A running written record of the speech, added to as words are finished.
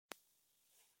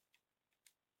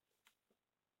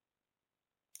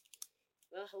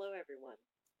Well, hello everyone.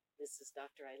 This is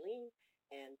Dr. Eileen,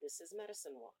 and this is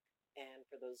Medicine Walk. And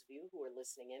for those of you who are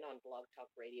listening in on Blog Talk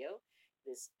Radio,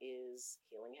 this is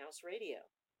Healing House Radio.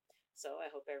 So I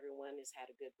hope everyone has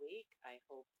had a good week. I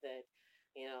hope that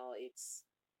it's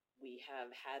we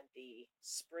have had the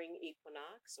spring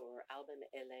equinox or Alban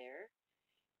Elair,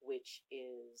 which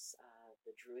is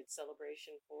the Druid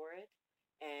celebration for it.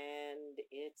 And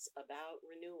it's about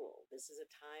renewal. This is a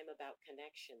time about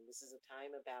connection. This is a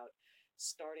time about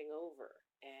starting over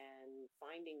and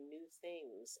finding new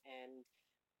things and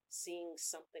seeing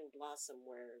something blossom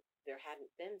where there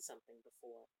hadn't been something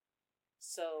before.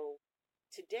 So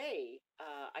today,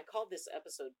 I called this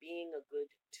episode Being a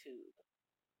Good Tube.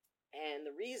 And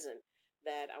the reason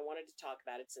that I wanted to talk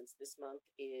about it, since this month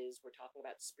is we're talking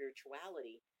about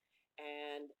spirituality,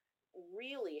 and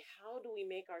really, how do we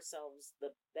make ourselves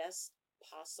the best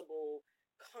possible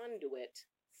conduit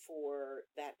for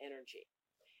that energy?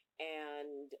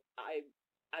 And I've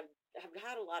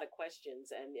had a lot of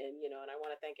questions, and I want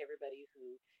to thank everybody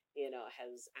who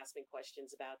has asked me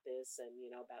questions about this, and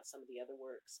about some of the other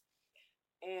works.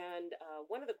 And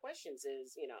one of the questions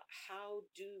is, how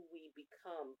do we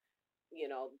become,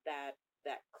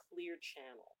 that clear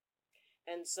channel?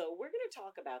 And so we're going to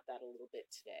talk about that a little bit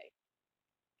today.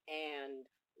 And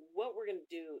what we're going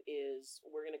to do is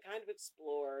we're going to kind of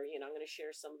explore, I'm going to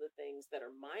share some of the things that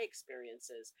are my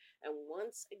experiences. And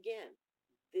once again,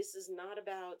 this is not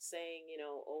about saying,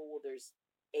 oh, well, there's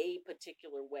a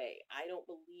particular way. I don't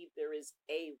believe there is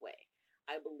a way.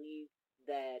 I believe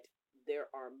that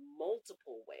there are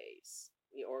multiple ways,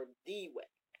 or the way.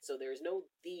 So there's no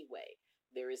the way,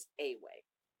 there is a way.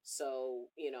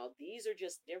 So, these are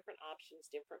just different options,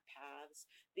 different paths.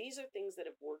 These are things that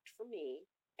have worked for me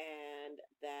and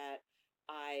that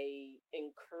I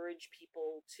encourage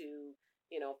people to,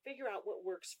 figure out what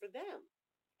works for them.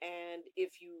 And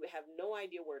if you have no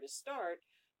idea where to start,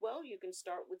 well, you can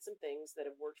start with some things that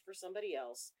have worked for somebody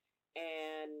else.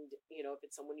 And, if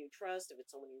it's someone you trust, if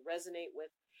it's someone you resonate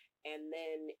with, and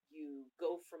then you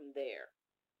go from there.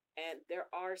 And there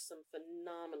are some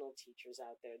phenomenal teachers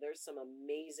out there. There's some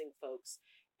amazing folks.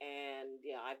 And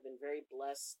I've been very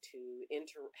blessed to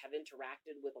have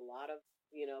interacted with a lot of,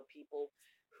 people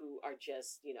who are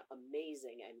just,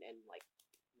 amazing and like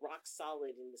rock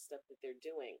solid in the stuff that they're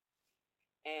doing.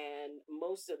 And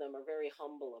most of them are very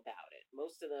humble about it.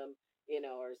 Most of them,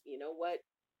 are, what?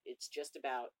 It's just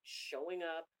about showing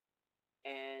up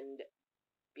and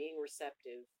being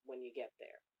receptive when you get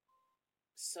there.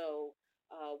 So,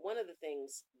 one of the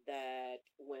things that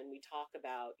when we talk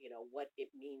about, what it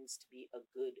means to be a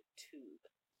good tube,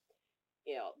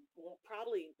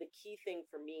 probably the key thing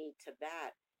for me to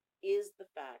that is the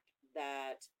fact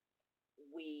that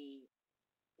we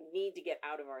need to get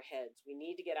out of our heads. We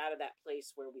need to get out of that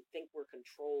place where we think we're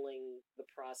controlling the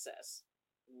process.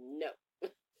 No.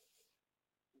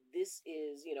 This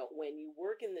is, when you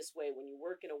work in this way, when you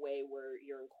work in a way where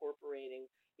you're incorporating,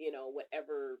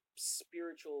 whatever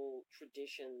spiritual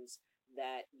traditions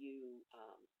that you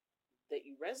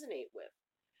resonate with,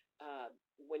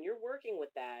 when you're working with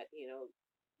that,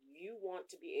 you want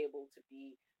to be able to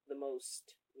be the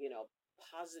most,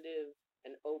 positive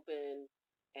and open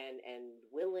and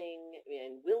willing.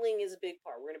 And willing is a big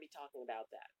part. We're going to be talking about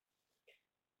that.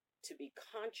 To be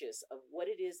conscious of what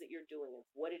it is that you're doing, of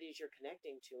what it is you're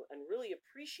connecting to, and really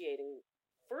appreciating,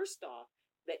 first off,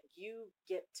 that you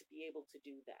get to be able to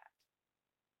do that.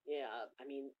 Yeah, I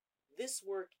mean, this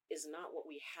work is not what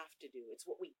we have to do, it's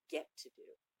what we get to do.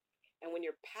 And when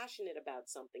you're passionate about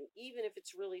something, even if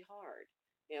it's really hard,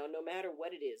 no matter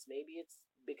what it is, maybe it's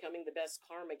becoming the best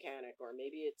car mechanic, or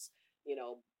maybe it's,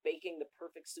 baking the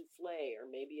perfect souffle, or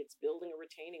maybe it's building a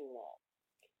retaining wall.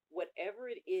 Whatever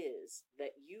it is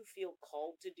that you feel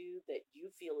called to do, that you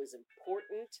feel is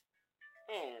important,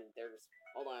 and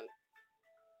hold on.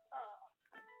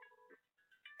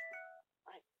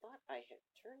 I thought I had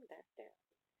turned that down.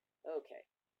 Okay.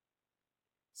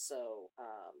 So,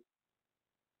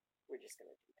 we're just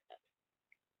going to do that.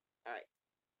 All right.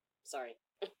 Sorry.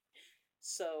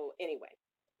 So, anyway,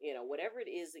 whatever it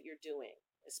is that you're doing,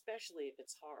 especially if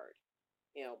it's hard,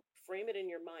 frame it in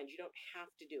your mind. You don't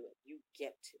have to do it. You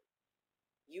get to.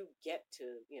 You get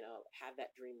to, have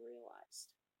that dream realized.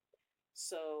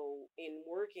 So, in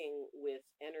working with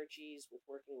energies, with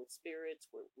working with spirits,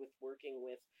 with working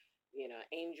with,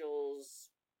 angels,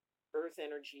 earth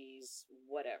energies,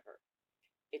 whatever,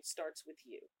 it starts with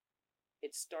you.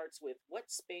 It starts with,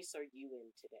 what space are you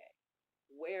in today?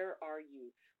 Where are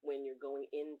you when you're going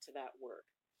into that work?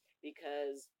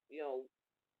 Because,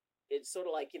 it's sort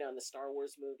of like, in the Star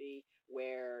Wars movie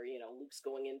where, Luke's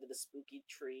going into the spooky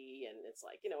tree, and it's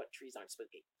like, what, trees aren't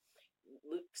spooky.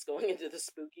 Luke's going into the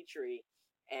spooky tree,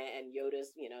 and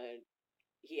Yoda's,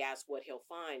 he asks what he'll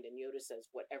find, and Yoda says,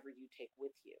 "Whatever you take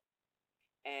with you."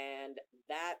 And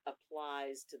that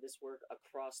applies to this work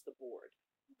across the board.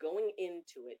 Going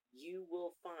into it, you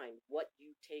will find what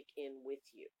you take in with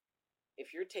you.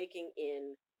 If you're taking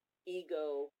in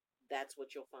ego, that's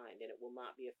what you'll find, and it will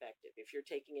not be effective. If you're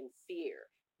taking in fear,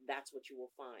 that's what you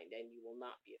will find, and you will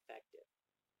not be effective.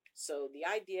 So the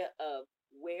idea of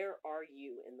where are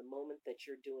you in the moment that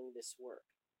you're doing this work?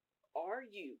 Are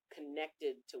you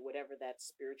connected to whatever that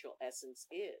spiritual essence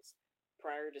is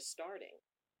prior to starting?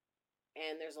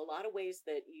 And there's a lot of ways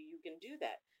that you can do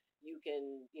that. You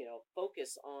can,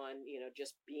 focus on,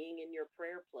 just being in your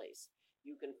prayer place.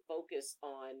 You can focus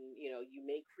on,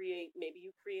 maybe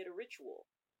you create a ritual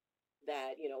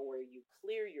that, where you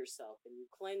clear yourself and you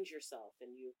cleanse yourself,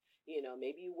 and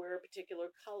maybe you wear a particular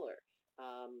color.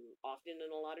 Often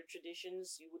in a lot of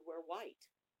traditions, you would wear white,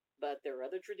 but there are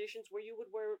other traditions where you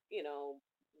would wear,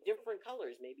 different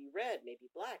colors, maybe red, maybe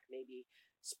black, maybe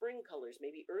spring colors,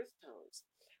 maybe earth tones.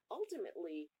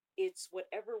 Ultimately, it's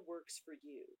whatever works for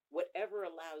you, whatever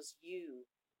allows you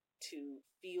to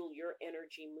feel your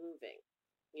energy moving.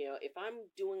 If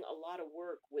I'm doing a lot of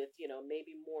work with,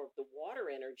 maybe more of the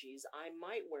water energies, I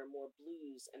might wear more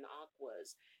blues and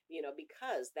aquas,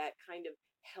 because that kind of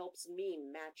helps me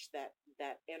match that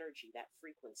energy, that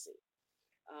frequency.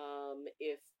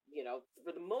 If,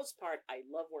 for the most part, I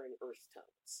love wearing earth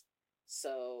tones.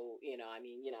 So,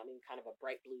 kind of a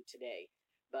bright blue today,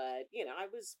 but, I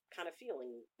was kind of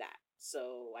feeling that.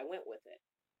 So I went with it.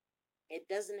 It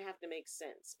doesn't have to make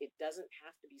sense. It doesn't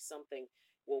have to be something,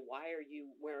 well, why are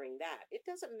you wearing that? It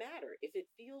doesn't matter. If it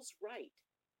feels right,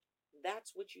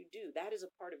 that's what you do. That is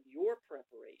a part of your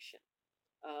preparation.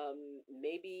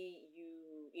 Maybe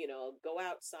you go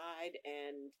outside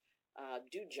and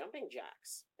do jumping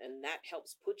jacks, and that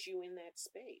helps put you in that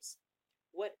space.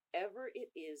 Whatever it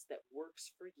is that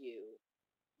works for you,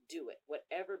 do it.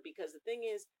 Whatever, because the thing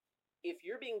is, if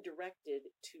you're being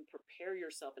directed to prepare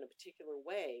yourself in a particular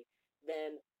way,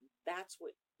 then that's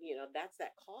what, that's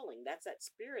that calling, that's that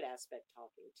spirit aspect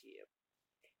talking to you.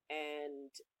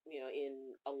 And,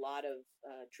 in a lot of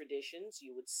traditions,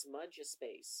 you would smudge a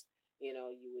space,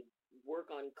 you would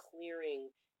work on clearing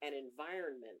an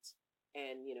environment,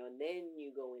 and then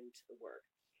you go into the work.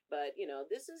 But,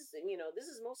 this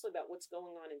is mostly about what's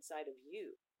going on inside of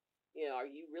you. Are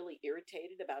you really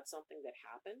irritated about something that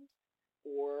happened?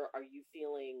 Or are you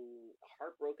feeling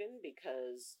heartbroken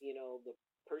because, the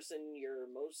person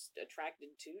you're most attracted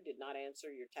to did not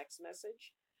answer your text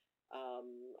message?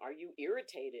 Are you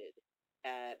irritated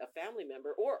at a family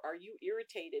member, or are you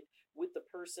irritated with the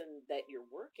person that you're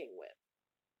working with?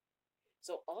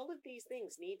 So all of these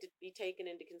things need to be taken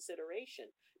into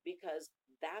consideration, because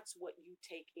that's what you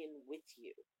take in with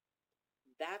you.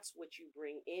 That's what you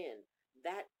bring in.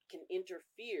 That can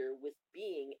interfere with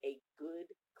being a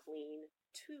good, clean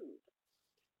tube.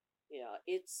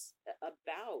 It's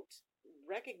about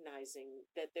recognizing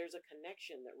that there's a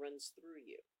connection that runs through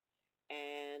you,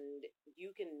 and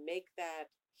you can make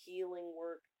that healing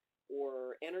work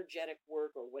or energetic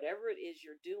work or whatever it is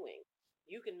you're doing,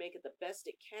 you can make it the best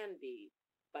it can be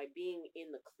by being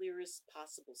in the clearest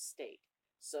possible state.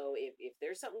 So if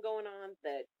there's something going on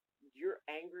that you're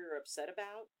angry or upset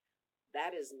about,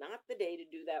 that is not the day to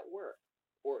do that work,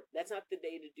 or that's not the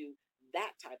day to do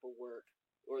that type of work,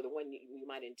 or the one you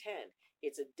might intend.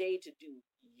 It's a day to do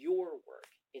your work.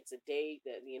 It's a day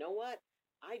that, you know what,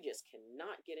 I just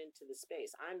cannot get into the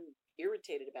space. I'm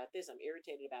irritated about this, I'm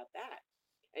irritated about that.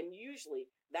 And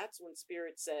usually that's when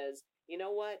spirit says, you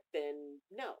know what, then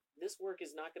no, this work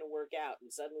is not going to work out. And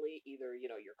suddenly either,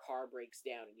 your car breaks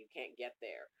down and you can't get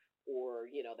there, or,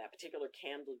 that particular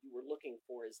candle you were looking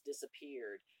for has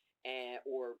disappeared,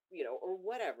 or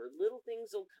whatever. Little things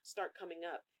will start coming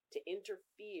up to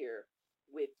interfere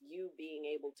with you being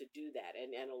able to do that.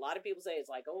 And a lot of people say it's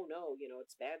like, oh no,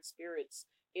 it's bad spirits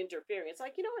interfering. It's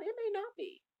like, what, it may not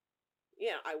be.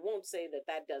 I won't say that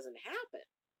that doesn't happen,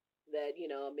 that,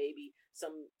 maybe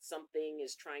something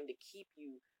is trying to keep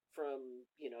you from,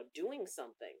 doing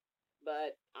something.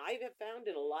 But I have found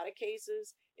in a lot of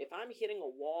cases, if I'm hitting a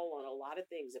wall on a lot of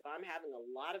things, if I'm having a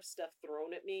lot of stuff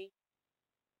thrown at me,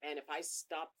 and if I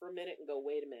stop for a minute and go,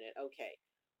 wait a minute, okay,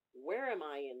 where am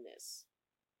I in this?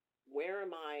 Where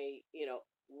am I,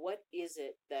 what is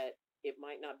it that it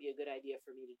might not be a good idea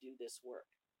for me to do this work?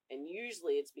 And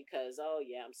usually it's because, oh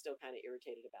yeah, I'm still kind of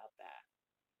irritated about that.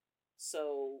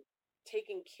 So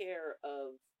taking care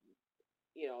of,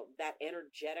 that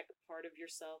energetic part of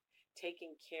yourself,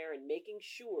 taking care and making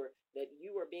sure that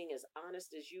you are being as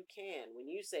honest as you can when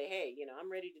you say, hey,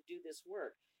 I'm ready to do this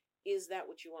work. is that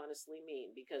what you honestly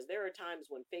mean? Because there are times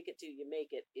when fake it till you make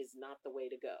it is not the way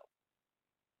to go.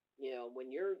 When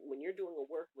you're doing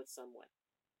a work with someone,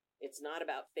 it's not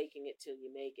about faking it till you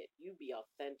make it. You be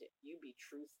authentic. You be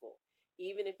truthful.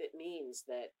 Even if it means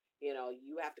that,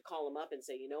 you have to call them up and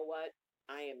say, you know what?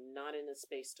 I am not in a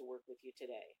space to work with you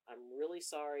today. I'm really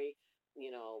sorry.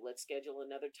 Let's schedule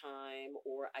another time,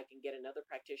 or I can get another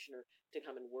practitioner to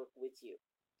come and work with you.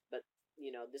 But,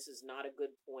 this is not a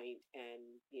good point,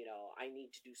 and, I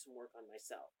need to do some work on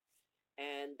myself.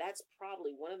 And that's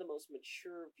probably one of the most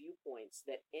mature viewpoints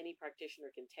that any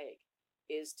practitioner can take,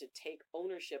 is to take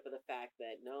ownership of the fact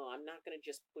that no, I'm not going to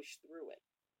just push through it,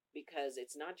 because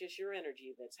it's not just your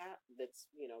energy that's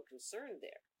concerned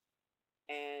there.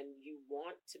 And you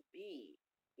want to be,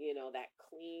 that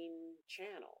clean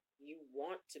channel. You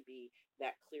want to be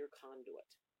that clear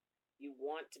conduit. You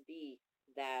want to be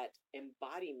that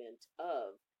embodiment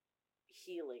of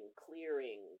healing,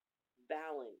 clearing,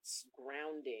 balance,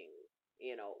 grounding,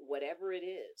 whatever it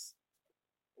is.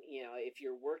 If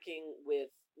you're working with,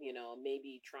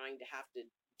 maybe trying to have to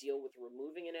deal with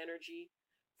removing an energy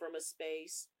from a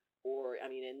space, or, I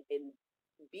mean, in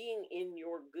being in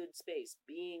your good space,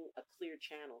 being a clear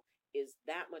channel is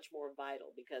that much more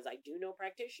vital, because I do know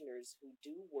practitioners who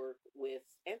do work with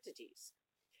entities.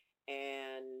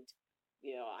 And,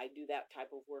 I do that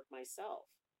type of work myself.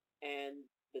 And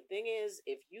the thing is,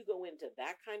 if you go into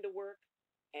that kind of work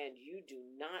and you do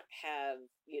not have,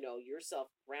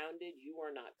 yourself grounded, you are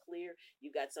not clear,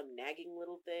 you got some nagging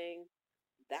little thing,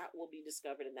 that will be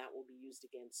discovered and that will be used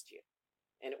against you.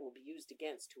 And it will be used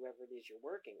against whoever it is you're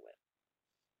working with.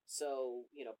 So,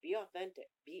 be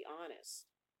authentic, be honest,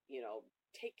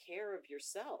 take care of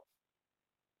yourself.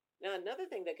 Now, another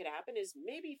thing that could happen is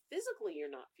maybe physically you're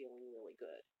not feeling really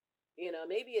good.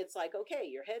 Maybe it's like, okay,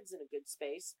 your head's in a good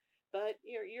space, but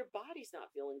your body's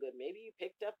not feeling good. Maybe you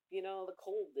picked up, the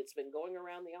cold that's been going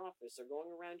around the office or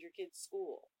going around your kid's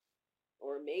school.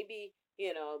 Or maybe,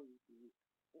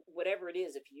 whatever it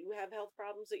is, if you have health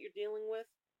problems that you're dealing with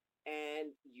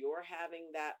and you're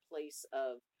having that place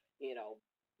of,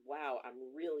 wow, I'm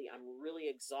really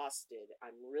exhausted.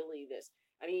 I'm really this.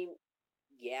 I mean,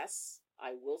 yes,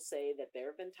 I will say that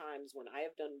there have been times when I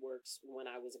have done works when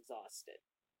I was exhausted.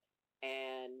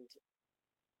 And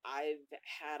I've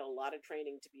had a lot of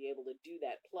training to be able to do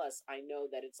that. Plus, I know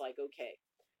that it's like, okay,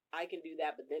 I can do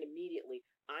that, but then immediately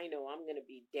I know I'm going to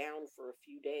be down for a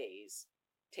few days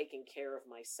taking care of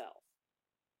myself.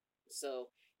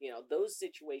 So, those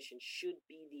situations should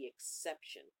be the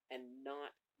exception and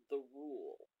not the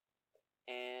rule.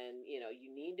 And, you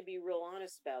need to be real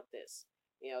honest about this.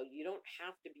 You don't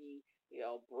have to be,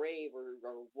 brave or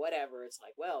whatever. It's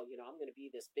like, well, I'm going to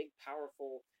be this big,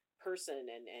 powerful person.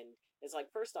 And it's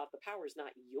like, first off, the power is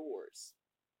not yours.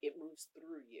 It moves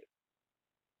through you.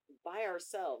 By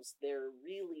ourselves, there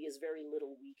really is very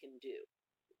little we can do.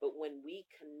 But when we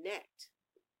connect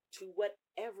to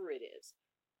whatever it is,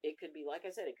 it could be, like I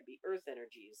said, it could be earth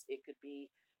energies. It could be,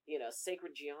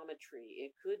 sacred geometry.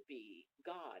 It could be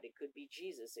God. It could be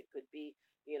Jesus. It could be,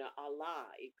 Allah.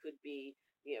 It could be,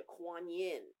 Kuan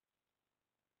Yin.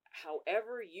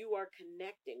 However you are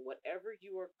connecting, whatever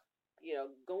you are,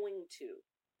 going to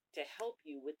help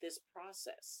you with this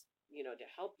process, to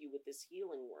help you with this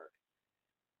healing work,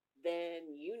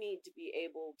 then you need to be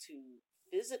able to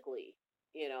physically,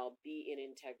 be in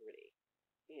integrity,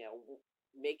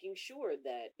 making sure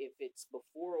that if it's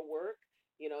before a work,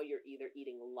 you're either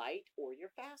eating light or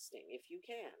you're fasting if you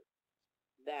can.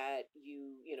 That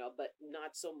but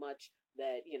not so much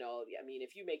that, I mean,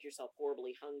 if you make yourself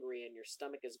horribly hungry and your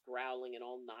stomach is growling and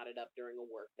all knotted up during a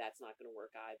work, that's not going to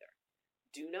work either.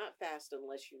 Do not fast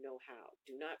unless you know how.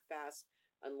 Do not fast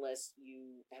unless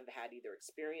you have had either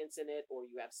experience in it or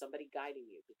you have somebody guiding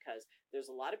you, because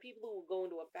there's a lot of people who will go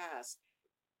into a fast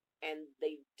and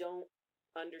they don't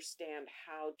understand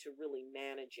how to really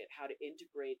manage it, how to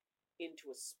integrate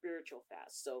into a spiritual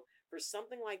fast. So for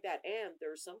something like that, and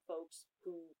there are some folks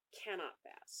who cannot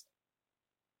fast.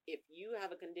 If you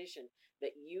have a condition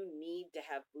that you need to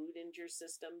have food in your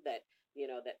system, that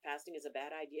that fasting is a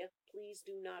bad idea, please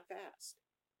do not fast.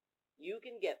 You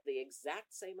can get the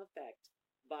exact same effect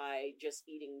by just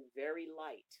eating very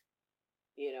light,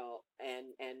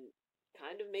 and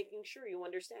kind of making sure you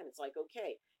understand. It's like,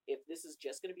 okay, if this is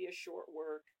just going to be a short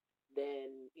work,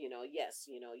 then, yes,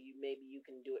 you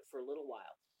can do it for a little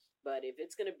while. But if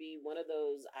it's going to be one of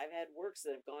those, I've had works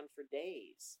that have gone for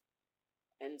days.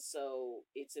 And so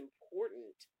it's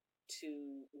important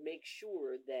to make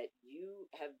sure that you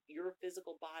have your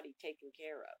physical body taken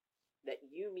care of, that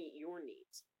you meet your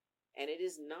needs. And it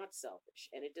is not selfish,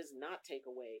 and it does not take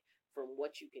away from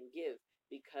what you can give,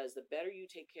 because the better you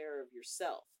take care of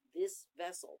yourself, this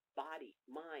vessel, body,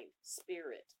 mind,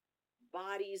 spirit,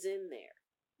 body's in there,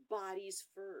 body's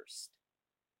first,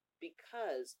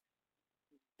 because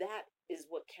that is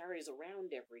what carries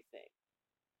around everything.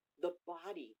 The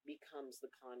body becomes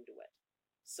the conduit.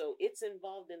 So it's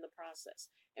involved in the process.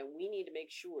 And we need to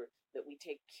make sure that we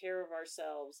take care of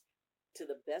ourselves to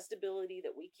the best ability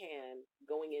that we can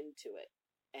going into it.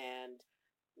 And,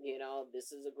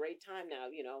 this is a great time now.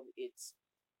 It's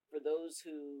for those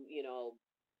who,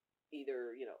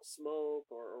 either, smoke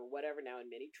or whatever. Now, in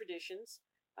many traditions,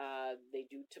 they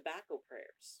do tobacco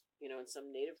prayers, in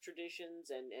some native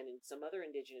traditions and in some other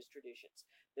indigenous traditions.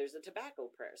 There's a tobacco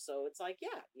prayer. So it's like,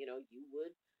 yeah, you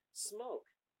would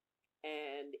smoke,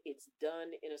 and it's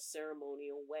done in a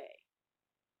ceremonial way.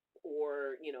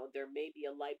 Or, there may be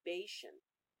a libation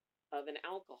of an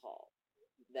alcohol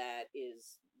that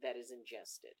is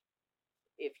ingested.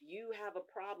 If you have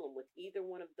a problem with either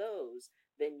one of those,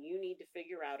 then you need to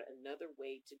figure out another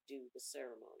way to do the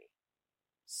ceremony.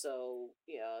 So,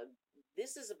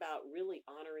 this is about really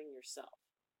honoring yourself.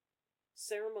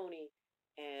 Ceremony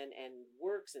and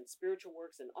works and spiritual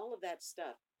works and all of that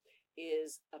stuff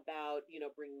is about,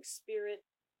 bringing spirit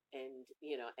and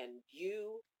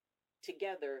you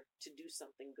together to do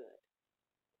something good.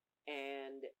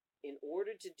 And in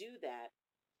order to do that,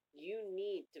 you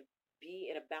need to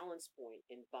be at a balance point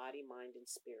in body, mind, and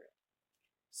spirit.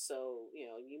 So,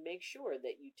 you make sure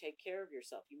that you take care of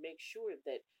yourself. You make sure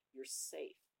that you're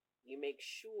safe. You make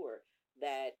sure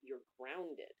that you're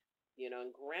grounded.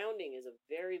 And grounding is a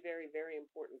very, very, very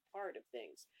important part of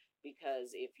things,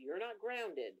 because if you're not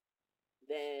grounded,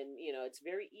 then, it's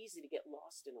very easy to get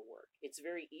lost in a work. It's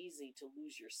very easy to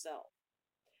lose yourself.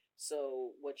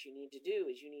 So what you need to do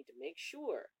is you need to make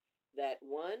sure that,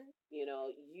 one, you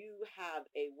have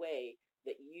a way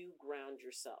that you ground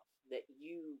yourself, that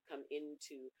you come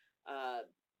into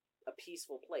a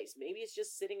peaceful place. Maybe it's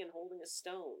just sitting and holding a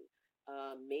stone.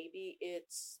 Maybe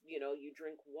it's, you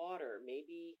drink water.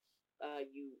 Maybe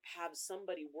you have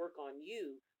somebody work on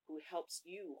you who helps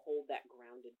you hold that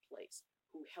grounded place,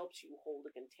 who helps you hold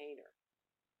a container.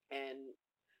 And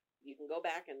you can go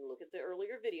back and look at the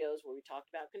earlier videos where we talked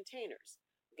about containers.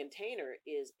 A container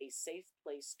is a safe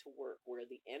place to work, where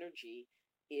the energy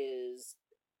is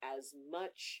as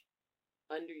much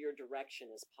under your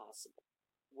direction as possible,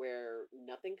 where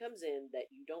nothing comes in that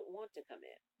you don't want to come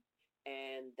in,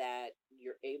 and that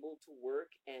you're able to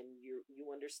work, and you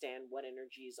understand what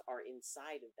energies are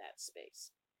inside of that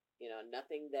space.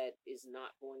 Nothing that is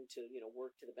not going to,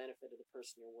 work to the benefit of the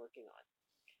person you're working on.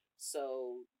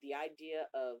 So the idea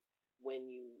of,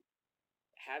 when you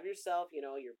have yourself,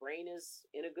 your brain is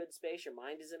in a good space, your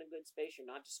mind is in a good space, you're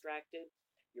not distracted,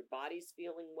 your body's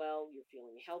feeling well, you're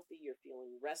feeling healthy, you're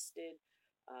feeling rested,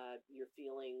 you're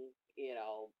feeling,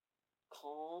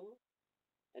 calm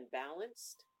and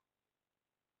balanced,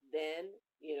 then,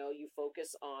 you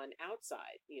focus on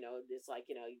outside. It's like,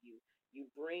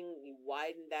 you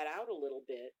widen that out a little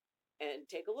bit and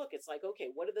take a look. It's like, okay,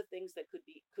 what are the things that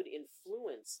could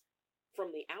influence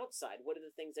from the outside? What are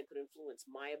the things that could influence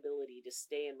my ability to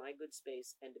stay in my good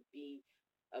space and to be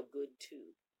a good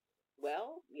tube?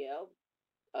 Well,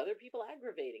 other people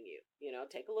aggravating you.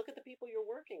 Take a look at the people you're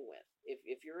working with.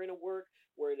 If you're in a work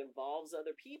where it involves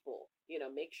other people,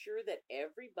 make sure that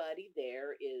everybody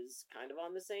there is kind of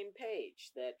on the same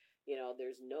page, that,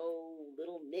 there's no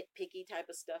little nitpicky type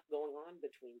of stuff going on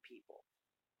between people,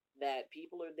 that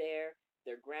people are there,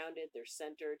 they're grounded, they're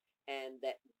centered, and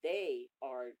that they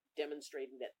are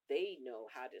demonstrating that they know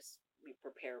how to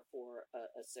prepare for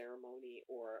a ceremony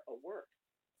or a work.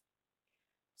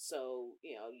 So,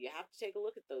 you have to take a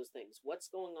look at those things. What's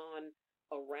going on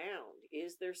around?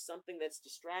 Is there something that's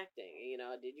distracting?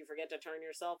 Did you forget to turn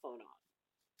your cell phone off?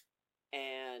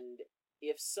 And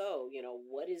if so,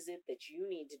 what is it that you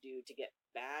need to do to get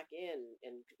back in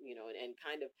and, and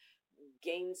kind of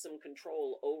gain some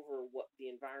control over what the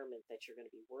environment that you're going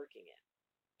to be working in?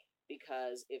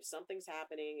 Because if something's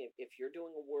happening, if you're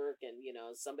doing a work and,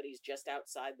 somebody's just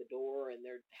outside the door and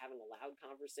they're having a loud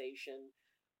conversation,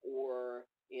 or,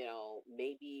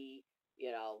 maybe,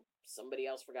 somebody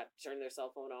else forgot to turn their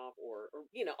cell phone off, or,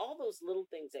 all those little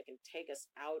things that can take us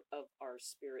out of our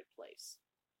spirit place.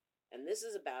 And this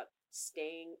is about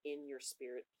staying in your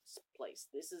spirit place.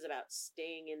 This is about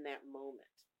staying in that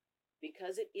moment,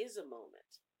 because it is a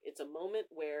moment. It's a moment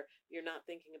where you're not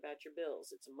thinking about your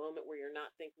bills. It's a moment where you're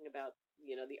not thinking about,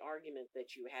 the argument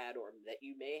that you had or that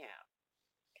you may have.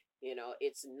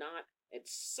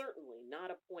 It's certainly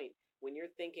not a point when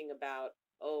you're thinking about,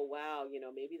 oh wow,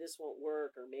 maybe this won't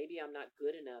work, or maybe I'm not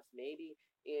good enough, maybe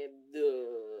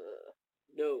the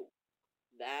no,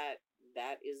 that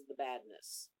that is the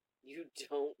badness. You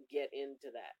don't get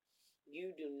into that.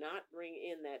 You do not bring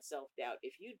in that self-doubt.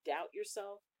 If you doubt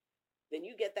yourself, then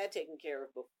you get that taken care of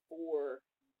before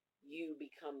you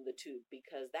become the tube,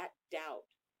 because that doubt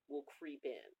will creep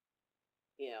in.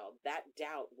 That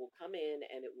doubt will come in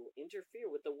and it will interfere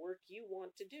with the work you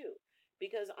want to do.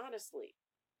 Because honestly,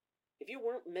 if you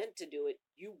weren't meant to do it,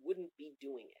 you wouldn't be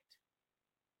doing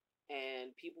it.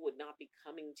 And people would not be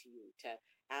coming to you to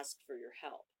ask for your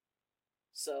help.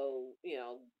 So,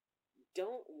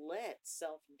 don't let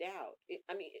self doubt.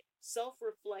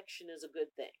 Self-reflection is a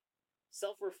good thing.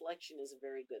 Self-reflection is a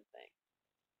very good thing.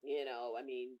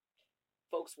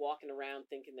 Folks walking around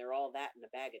thinking they're all that in a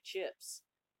bag of chips,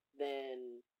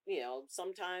 then,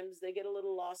 sometimes they get a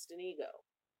little lost in ego.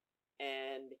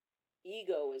 And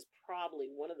ego is probably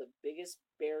one of the biggest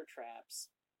bear traps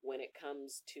when it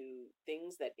comes to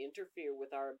things that interfere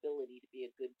with our ability to be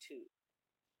a good tube.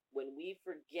 When we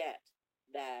forget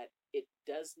that it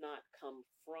does not come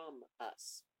from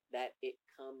us, that it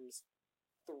comes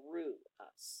through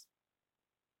us.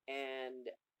 And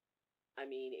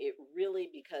it really,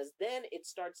 because then it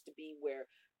starts to be where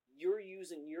you're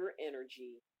using your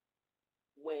energy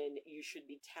when you should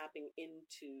be tapping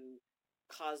into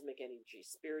cosmic energy,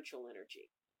 spiritual energy.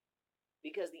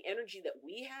 Because the energy that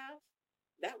we have,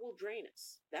 that will drain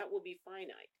us. That will be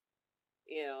finite.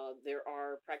 There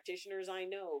are practitioners I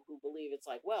know who believe it's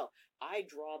like, well, I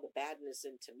draw the badness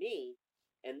into me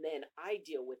and then I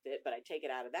deal with it, but I take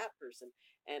it out of that person.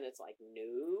 And it's like,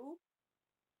 no,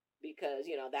 because,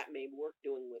 that may work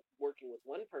working with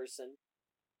one person,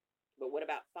 but what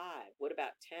about 5? What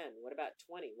about 10? What about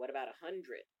 20? What about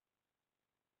 100?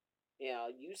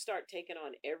 You start taking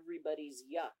on everybody's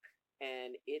yuck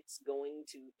and it's going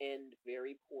to end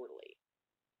very poorly.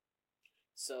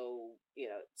 So,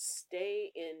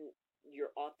 stay in your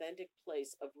authentic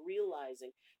place of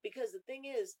realizing, because the thing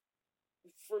is,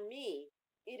 for me,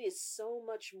 it is so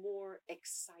much more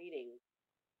exciting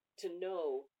to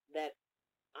know that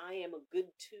I am a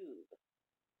good tube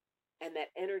and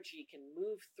that energy can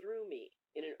move through me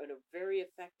in a very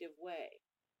effective way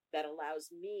that allows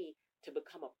me to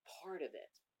become a part of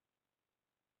it.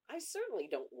 I certainly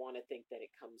don't want to think that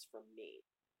it comes from me,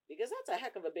 because that's a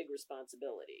heck of a big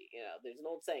responsibility. There's an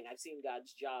old saying, I've seen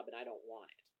God's job and I don't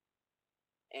want it.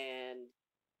 And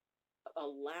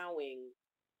allowing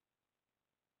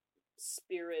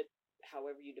spirit,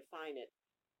 however you define it,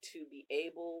 to be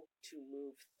able to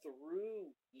move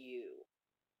through you.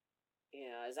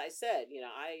 As I said,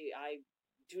 I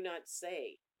do not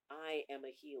say I am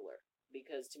a healer,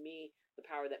 because to me, the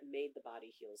power that made the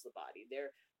body heals the body.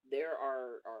 There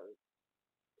are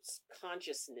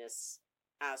consciousness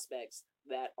aspects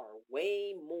that are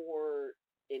way more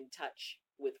in touch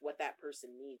with what that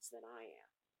person needs than I am.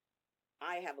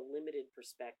 I have a limited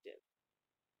perspective,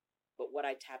 but what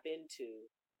I tap into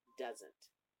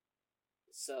doesn't.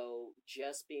 So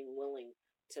just being willing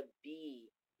to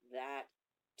be that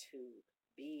tube,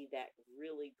 be that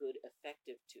really good,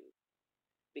 effective tube.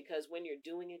 Because when you're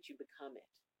doing it, you become it.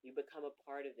 You become a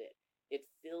part of it. It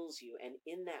fills you. And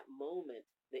in that moment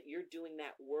that you're doing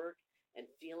that work and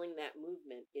feeling that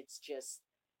movement, it's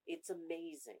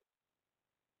amazing.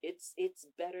 It's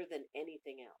better than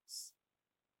anything else.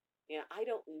 I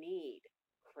don't need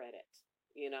credit.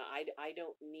 I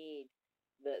don't need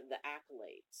the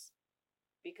accolades,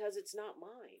 because it's not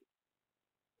mine.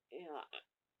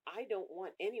 I don't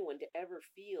want anyone to ever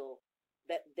feel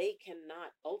that they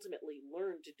cannot ultimately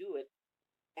learn to do it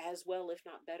as well, if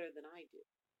not better than I do.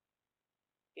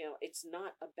 It's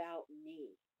not about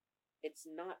me. It's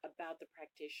not about the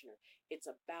practitioner. It's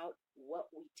about what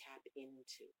we tap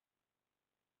into.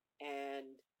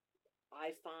 And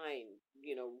I find,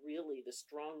 really the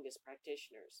strongest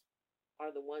practitioners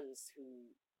are the ones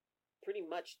who pretty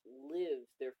much live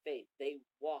their faith. They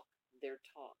walk their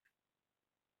talk.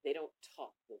 They don't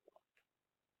talk the walk.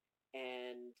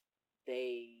 And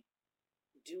they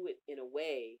do it in a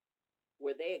way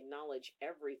where they acknowledge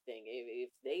everything. If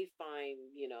they find,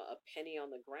 a penny on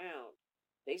the ground,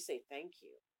 they say thank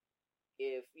you.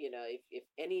 If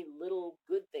any little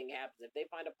good thing happens, if they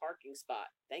find a parking spot,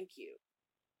 thank you.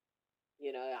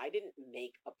 I didn't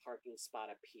make a parking spot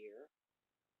appear,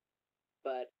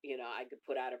 but, I could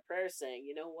put out a prayer saying,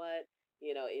 you know what,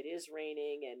 it is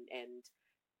raining and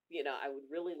I would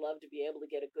really love to be able to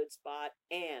get a good spot.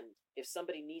 And if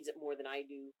somebody needs it more than I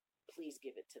do, please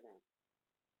give it to them.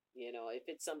 You know, if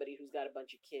it's somebody who's got a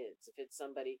bunch of kids, if it's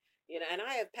somebody, you know, and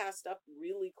I have passed up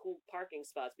really cool parking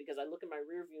spots because I look in my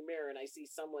rearview mirror and I see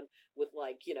someone with,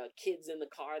 like, you know, kids in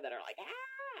the car that are like,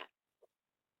 ah,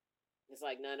 it's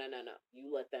like, no, no, no, no,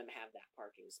 you let them have that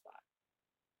parking spot.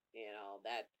 You know,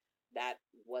 that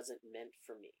wasn't meant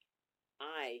for me.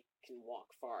 I can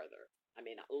walk farther. I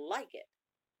may not like it,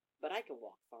 but I can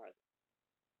walk farther.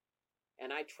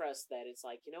 And I trust that it's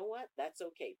like, you know what, that's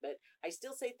okay. But I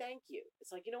still say thank you.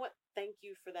 It's like, you know what, thank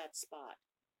you for that spot.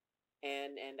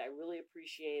 And I really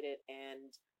appreciate it.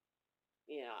 And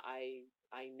you know,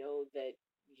 I know that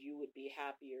you would be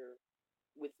happier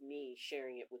with me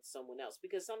sharing it with someone else,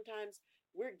 because sometimes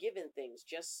we're given things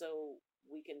just so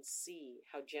we can see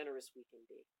how generous we can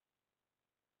be.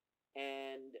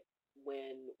 And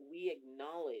when we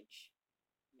acknowledge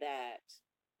that,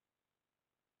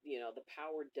 you know, the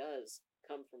power does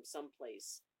come from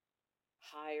someplace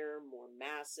higher, more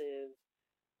massive,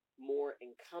 more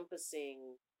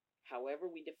encompassing, however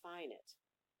we define it,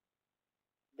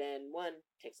 then one,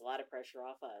 takes a lot of pressure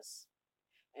off us.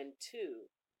 And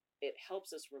two, it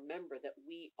helps us remember that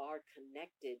we are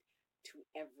connected to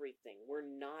everything. We're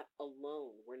not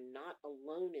alone. We're not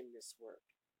alone in this work.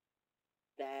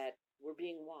 That we're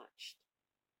being watched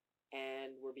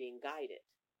and we're being guided.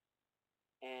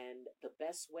 And the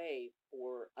best way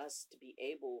for us to be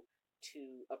able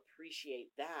to appreciate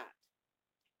that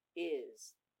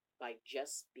is by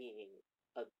just being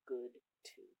a good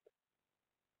tube.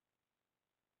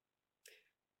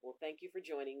 Well, thank you for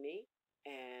joining me,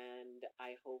 and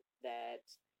I hope that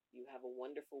you have a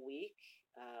wonderful week.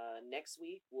 Next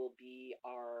week will be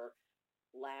our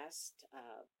last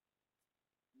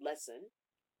lesson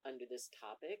under this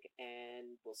topic,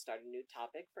 and we'll start a new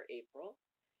topic for April.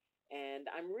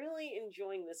 And I'm really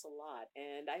enjoying this a lot,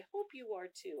 and I hope you are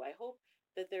too. I hope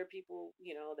that there are people,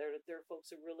 you know, there are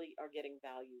folks who really are getting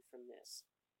value from this.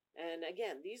 And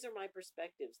again, these are my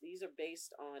perspectives. These are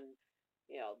based on,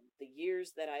 you know, the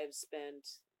years that I have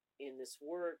spent in this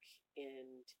work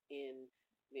and in,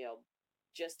 you know,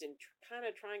 just in kind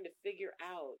of trying to figure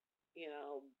out, you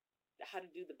know, how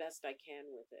to do the best I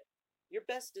can with it. Your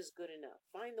best is good enough.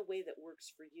 Find the way that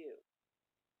works for you.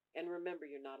 And remember,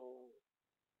 you're not alone.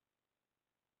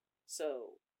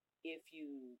 So, if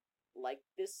you like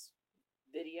this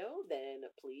video, then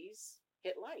please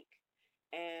hit like.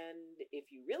 And if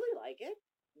you really like it,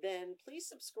 then please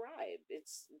subscribe.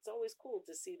 It's always cool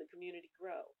to see the community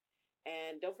grow.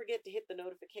 And don't forget to hit the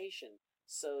notification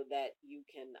so that you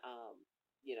can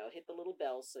you know, hit the little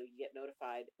bell so you get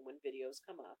notified when videos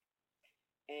come up.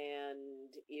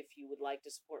 And if you would like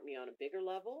to support me on a bigger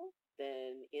level,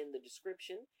 then in the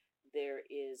description there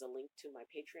is a link to my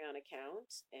Patreon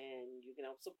account, and you can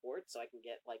help support so I can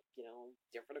get, like, you know,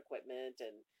 different equipment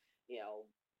and, you know,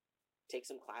 take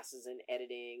some classes in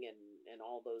editing and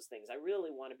all those things. I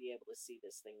really want to be able to see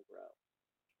this thing grow.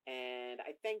 And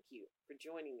I thank you for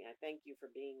joining me. I thank you for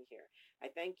being here. I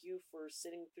thank you for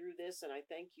sitting through this, and I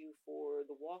thank you for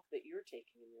the walk that you're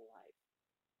taking in your life.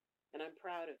 And I'm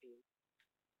proud of you.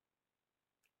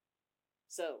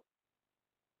 So,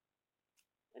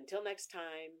 until next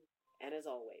time, and as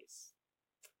always,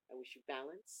 I wish you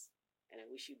balance and I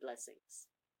wish you blessings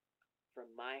from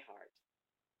my heart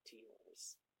to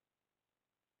yours.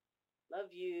 Love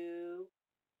you,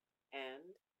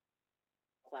 and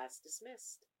class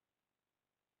dismissed.